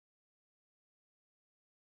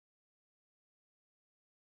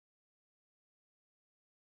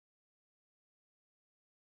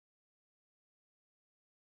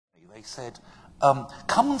They said,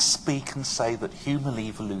 come and speak and say that human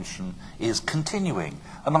evolution is continuing.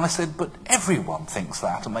 And I said, but everyone thinks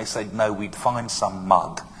that. And they said, no, we'd find some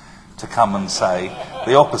mug to come and say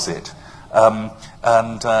the opposite.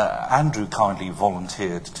 Andrew kindly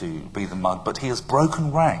volunteered to be the mug, but he has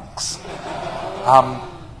broken ranks.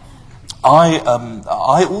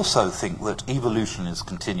 I also think that evolution is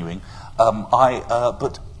continuing,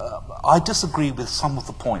 but I disagree with some of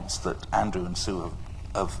the points that Andrew and Sue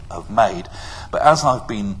have made. But as I've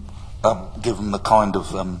been given the kind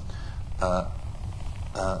of,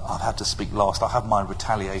 I've had to speak last, I have my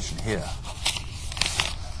retaliation here.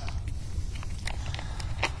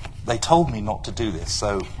 They told me not to do this,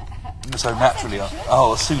 so naturally,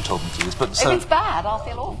 Sue told me to do this. But so, if it's bad, I'll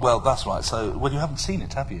feel awful. Well, that's right. So, well, you haven't seen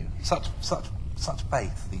it, have you? Such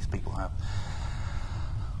faith these people have.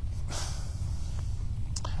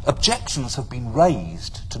 Objections have been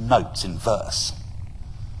raised to notes in verse.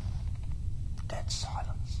 Dead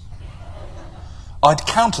silence. I'd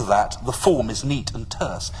counter that the form is neat and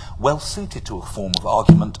terse, well suited to a form of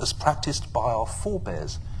argument as practised by our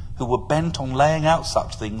forebears, who were bent on laying out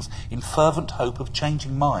such things in fervent hope of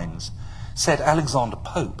changing minds. Said Alexander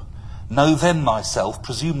Pope, know then thyself,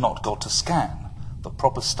 presume not God to scan. The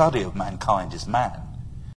proper study of mankind is man.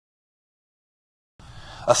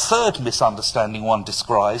 A third misunderstanding one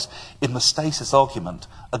descries in the stasis argument,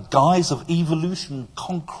 a guise of evolution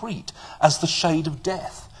concrete as the shade of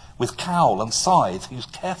death, with cowl and scythe whose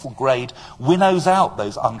careful grade winnows out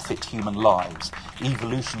those unfit human lives.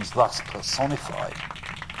 Evolution's thus personified.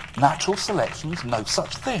 Natural selection's no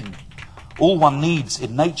such thing. All one needs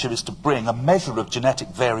in nature is to bring a measure of genetic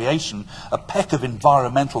variation, a peck of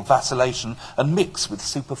environmental vacillation, and mix with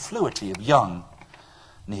superfluity of young.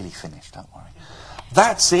 Nearly finished, don't worry.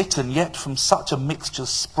 That's it, and yet from such a mixture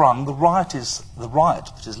sprung the riot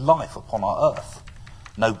that is life upon our earth.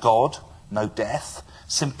 No God, no death.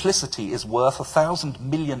 Simplicity is worth 1,000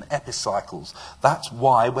 million epicycles. That's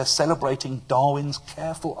why we're celebrating Darwin's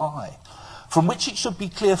careful eye, from which it should be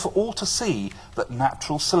clear for all to see that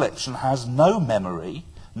natural selection has no memory,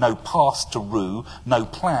 no past to rue, no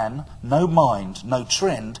plan, no mind, no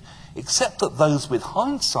trend, except that those with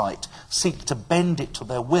hindsight seek to bend it to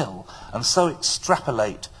their will and so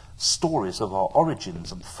extrapolate stories of our origins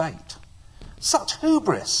and fate. Such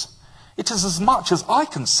hubris! It is as much as I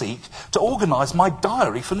can seek to organise my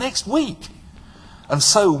diary for next week. And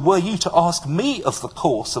so, were you to ask me of the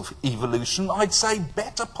course of evolution, I'd say,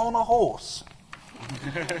 bet upon a horse.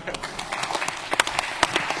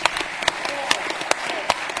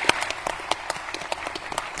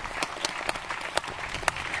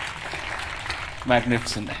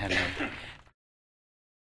 Magnificent, Henry.